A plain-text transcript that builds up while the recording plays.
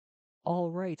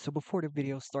Alright, so before the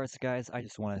video starts, guys, I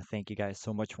just want to thank you guys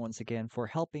so much once again for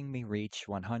helping me reach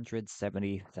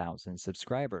 170,000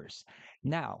 subscribers.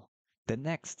 Now, the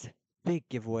next big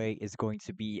giveaway is going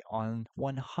to be on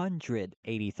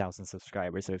 180,000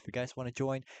 subscribers. So if you guys want to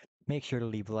join, make sure to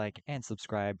leave a like and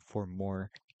subscribe for more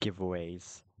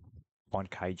giveaways on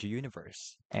Kaiju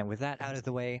Universe. And with that out of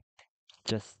the way,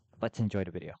 just let's enjoy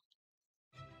the video.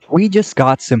 We just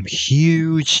got some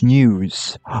huge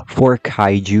news for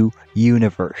Kaiju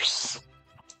Universe.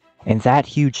 And that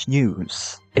huge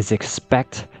news is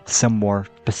expect some more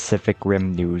Pacific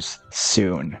Rim news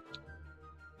soon.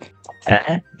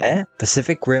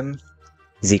 Pacific Rim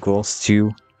is equals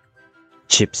to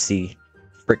GIPSY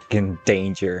freaking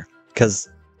danger. Cause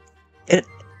it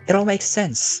all makes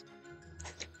sense.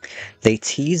 They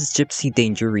teased GIPSY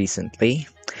danger recently,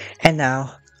 and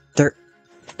now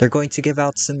they're going to give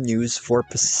out some news for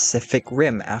Pacific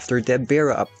Rim after the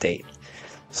Ibera update.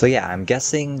 So yeah, I'm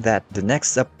guessing that the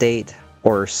next update,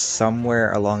 or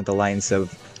somewhere along the lines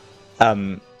of,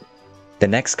 the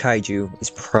next Kaiju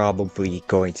is probably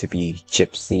going to be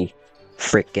GIPSY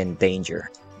frickin'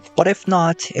 danger. But if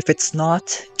it's not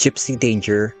GIPSY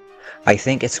danger, I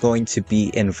think it's going to be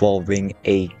involving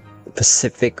a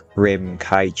Pacific Rim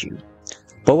Kaiju.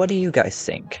 But what do you guys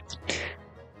think?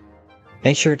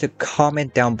 Make sure to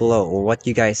comment down below what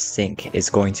you guys think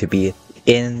is going to be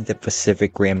in the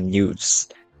Pacific Rim news.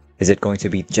 Is it going to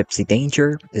be GIPSY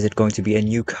danger? Is it going to be a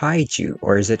new Kaiju?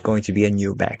 Or is it going to be a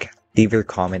new mech? Leave your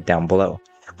comment down below.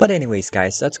 But anyways,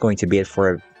 guys, that's going to be it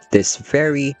for this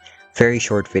very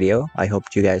short video. I hope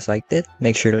you guys liked it.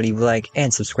 Make sure to leave a like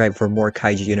and subscribe for more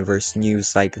Kaiju Universe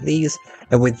news like these.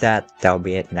 And with that, that'll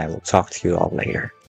be it, and I will talk to you all later.